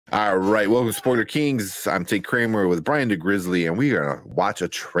All right, welcome to Spoiler Kings. I'm Tate Kramer with Brian DeGrizzly, and we are gonna watch a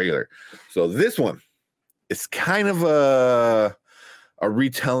trailer. So this one is kind of a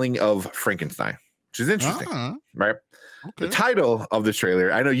retelling of Frankenstein, which is interesting, right? Okay. The title of this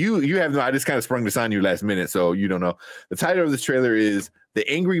trailer, I know you have no. I just kind of sprung this on you last minute, so you don't know. The title of this trailer is "The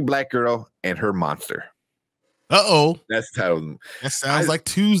Angry Black Girl and Her Monster." Uh-oh. That's the title. That sounds like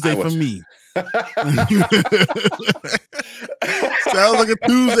Tuesday for me. Sounds like a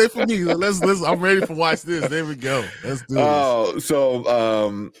Tuesday for me. Let's I'm ready to watch this. There we go. Let's do this.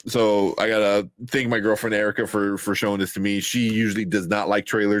 So I gotta thank my girlfriend Erica for showing this to me. She usually does not like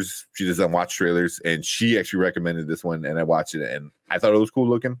trailers. She doesn't watch trailers, and she actually recommended this one, and I watched it, and I thought it was cool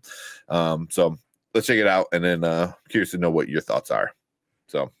looking. So let's check it out, and then curious to know what your thoughts are.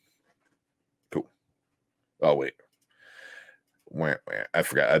 So cool. Oh wait. I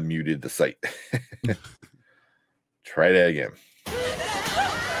forgot I muted the site. Try that again.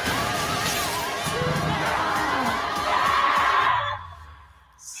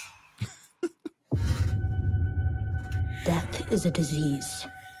 Death is a disease.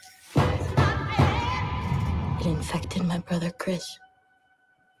 It infected my brother Chris.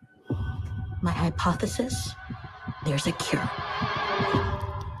 My hypothesis, there's a cure.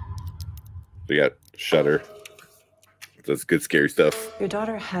 We got Shudder. That's good, scary stuff. Your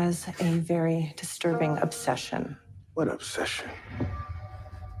daughter has a very disturbing obsession. What obsession?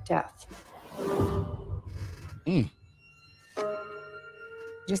 Death.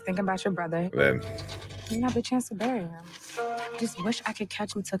 Just think about your brother. Then You didn't have the chance to bury him. Just wish I could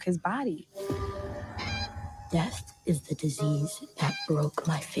catch who took his body. Death is the disease that broke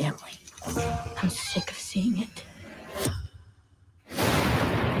my family. I'm sick of seeing it.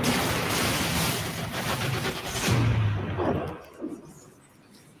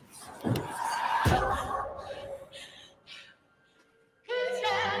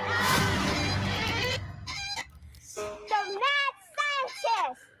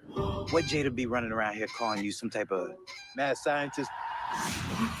 What Jada be running around here calling you some type of mad scientist?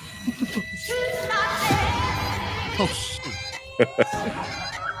 Oh, shit.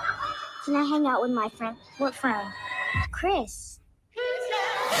 Can I hang out with my friend? What friend? Chris.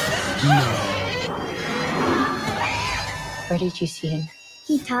 Where did you see him?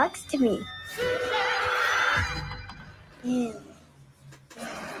 He talks to me. Ew.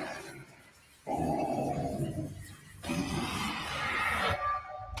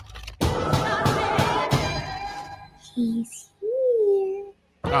 He's here.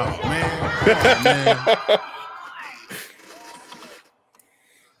 Oh, man.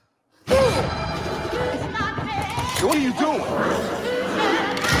 What are you doing? I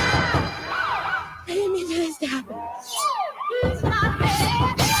didn't mean for this to happen.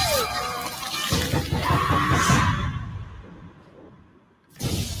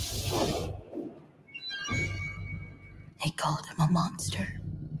 They called him a monster,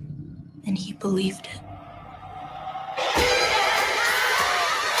 and he believed it.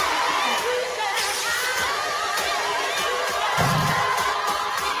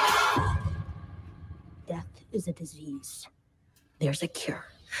 Death is a disease. There's a cure.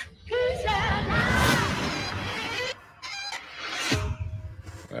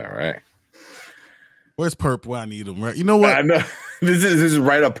 all right. Where's Perp when I need him, right? You know what? I know this is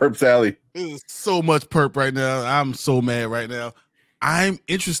right up Perp's alley. This is so much Perp right now. I'm so mad right now. I'm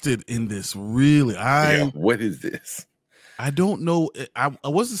interested in this, really. What is this? I don't know. I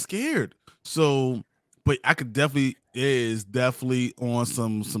wasn't scared. So, but I could definitely, it is definitely on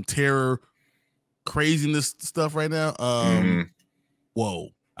some terror craziness stuff right now. Whoa.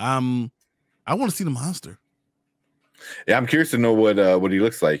 I want to see the monster. Yeah, I'm curious to know what he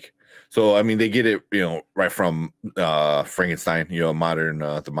looks like. So, I mean, they get it, right from Frankenstein, the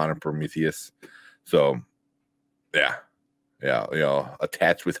modern Prometheus. So, yeah,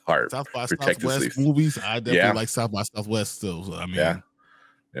 attached with heart. South by Southwest movies. I definitely like South by Southwest still. So, I mean,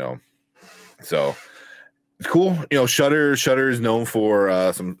 so it's cool. Shudder is known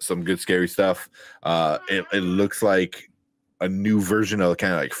for some good scary stuff. It looks like a new version of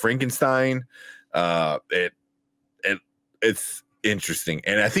kind of like Frankenstein. It's interesting,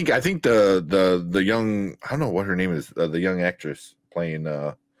 and I think the young, I don't know what her name is, the young actress playing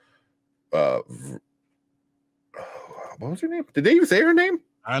what was her name? Did they even say her name?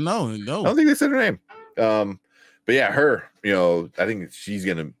 I know, no, I don't think they said her name. But yeah, her, I think she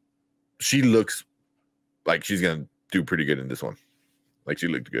looks like she's gonna do pretty good in this one. Like she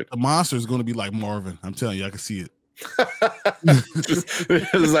looked good. The monster is gonna be like Marvin. I'm telling you, I can see it.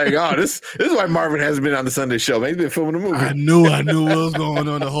 It's like, oh, this is why Marvin hasn't been on the Sunday show. Maybe they're filming a movie. I knew what was going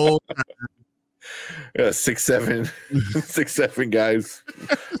on the whole time. Yeah, 6'7", 6'7" guys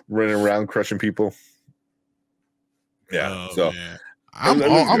running around crushing people. Yeah, Oh, so man. it looks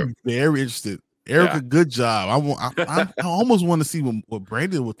good. I'm very interested. Erica, Yeah. good job. I almost want to see what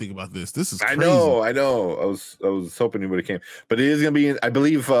Brandon would think about this. This is crazy. I know. I was hoping he would have came, but it is gonna be. I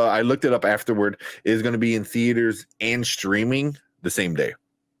believe I looked it up afterward. It is gonna be in theaters and streaming the same day.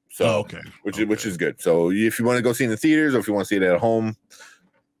 So okay, which is good. So if you want to go see it in the theaters or if you want to see it at home,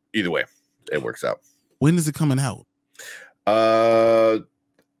 either way, it works out. When is it coming out?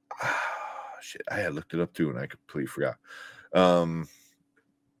 Shit, I had looked it up too and I completely forgot.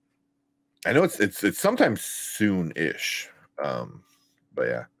 I know it's sometime soon-ish. But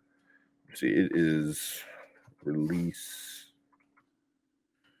yeah. Let's see, it is release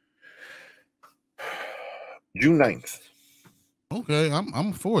June 9th. Okay,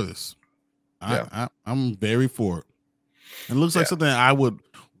 I'm for this. Yeah. I'm very for it. It looks like something I would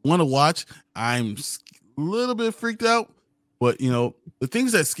want to watch. I'm a little bit freaked out, but the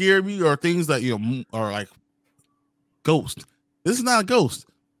things that scare me are things that are like ghost. This is not a ghost.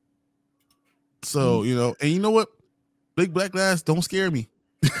 So and you know what? Big black glass don't scare me.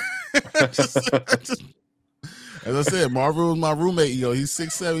 Just, as I said, Marvel is my roommate. He's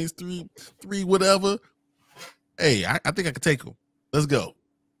 6'7", he's 3'3", whatever. Hey, I think I could take him. Let's go.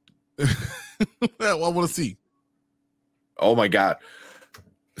 I want to see. Oh my god!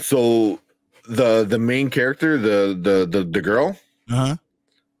 So the main character, the girl.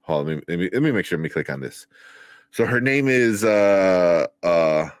 Hold on, let me make sure. Let me click on this. So her name is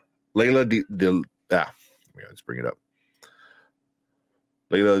Layla let's bring it up.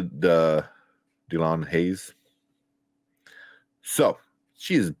 Layla Delon Hayes. So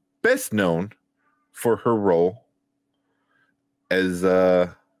she is best known for her role as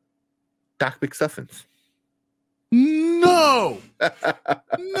Doc McStuffins. No,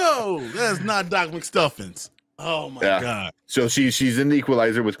 no, that's not Doc McStuffins. Oh my god! So she's in The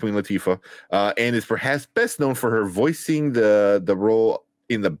Equalizer with Queen Latifah, and is perhaps best known for her voicing the role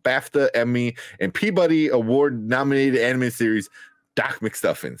in the BAFTA, Emmy, and Peabody Award nominated animated series Doc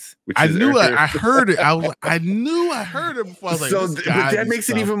McStuffins. I heard it. I knew I heard it before. I was like, but that makes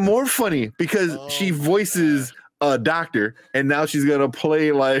it even more funny because she voices a doctor, and now she's gonna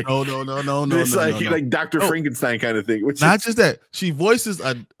play like no, this like Dr. Frankenstein kind of thing. Which not just that, she voices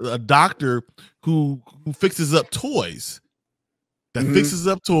a doctor who fixes up toys. Fixes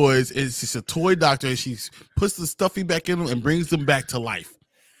up toys, and she's a toy doctor, and she puts the stuffy back in them and brings them back to life.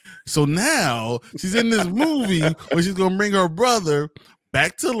 So now she's in this movie where she's gonna bring her brother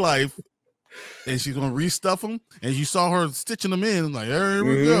back to life, and she's gonna restuff him. And you saw her stitching them in, like, here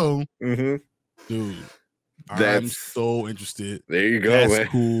we go, dude. I'm so interested. There you go. That's man.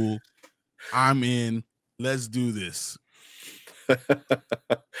 Cool. I'm in. Let's do this. You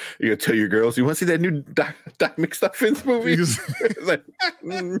gonna tell your girls you want to see that new Doc McStuffins movie?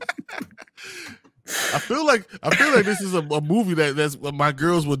 I feel like this is a movie that's what my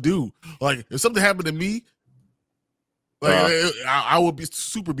girls would do. Like if something happened to me, like I would be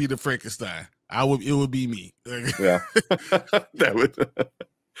the Frankenstein. It would be me. Yeah, that would.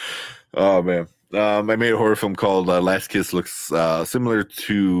 Oh man, I made a horror film called Last Kiss. Looks similar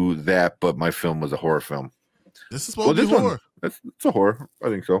to that, but my film was a horror film. This is supposed to be horror. It's a horror. I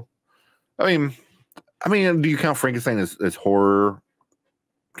think so. I mean, do you count Frankenstein as horror?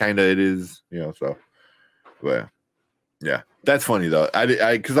 Kind of, it is, So, but yeah, that's funny though.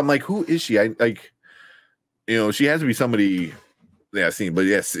 Because I'm like, who is she? She has to be somebody that I've seen. But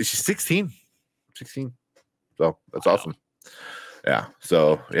yes, she's 16. So that's awesome. Yeah.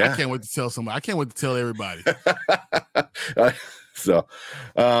 So yeah, I can't wait to tell somebody. I can't wait to tell everybody. So,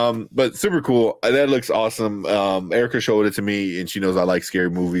 but super cool. That looks awesome. Erica showed it to me, and she knows I like scary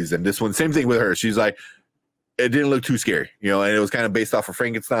movies. And this one, same thing with her. She's like, it didn't look too scary, and it was kind of based off of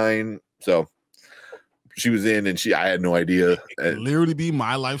Frankenstein. So she was in, and I had no idea. It could literally be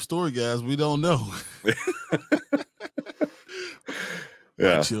my life story, guys. We don't know.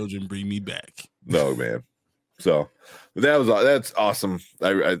 Yeah, my children bring me back. No, man. So that's awesome. I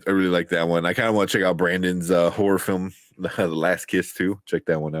really like that one. I kind of want to check out Brandon's horror film, The Last Kiss, too. Check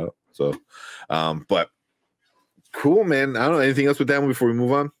that one out. So, but cool, man. I don't know anything else with that one before we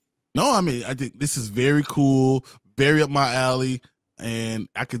move on. No, I mean, I think this is very cool, very up my alley, and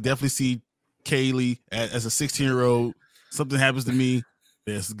I could definitely see Kaylee as a 16-year-old. Something happens to me,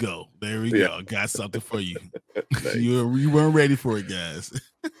 let's go. There we go. Got something for you. Nice. You weren't ready for it, guys.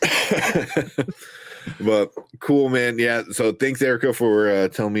 But cool, man. Yeah. So thanks, Erica, for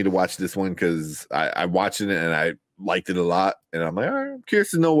telling me to watch this one because I watched it and I liked it a lot. And I'm like, all right, I'm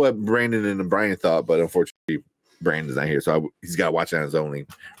curious to know what Brandon and Brian thought, but unfortunately, Brandon's not here, so he's got to watch it on his own and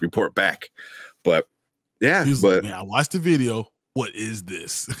report back. But Yeah, He was but like, man, I watched the video. What is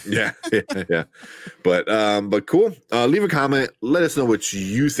this? yeah. But cool. Leave a comment. Let us know what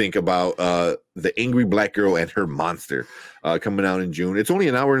you think about the angry black girl and her monster coming out in June. It's only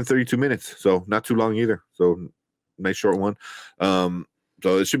an hour and 32 minutes, so not too long either. So nice short one.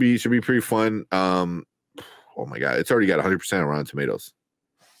 So it should be pretty fun. Oh my god, it's already got 100% on Rotten Tomatoes.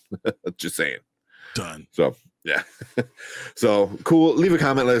 Just saying. Done. So yeah. So cool. Leave a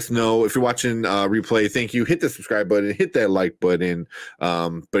comment. Let us know. If you're watching replay, thank you. Hit the subscribe button, hit that like button.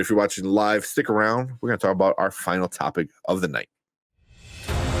 But if you're watching live, stick around. We're gonna talk about our final topic of the night.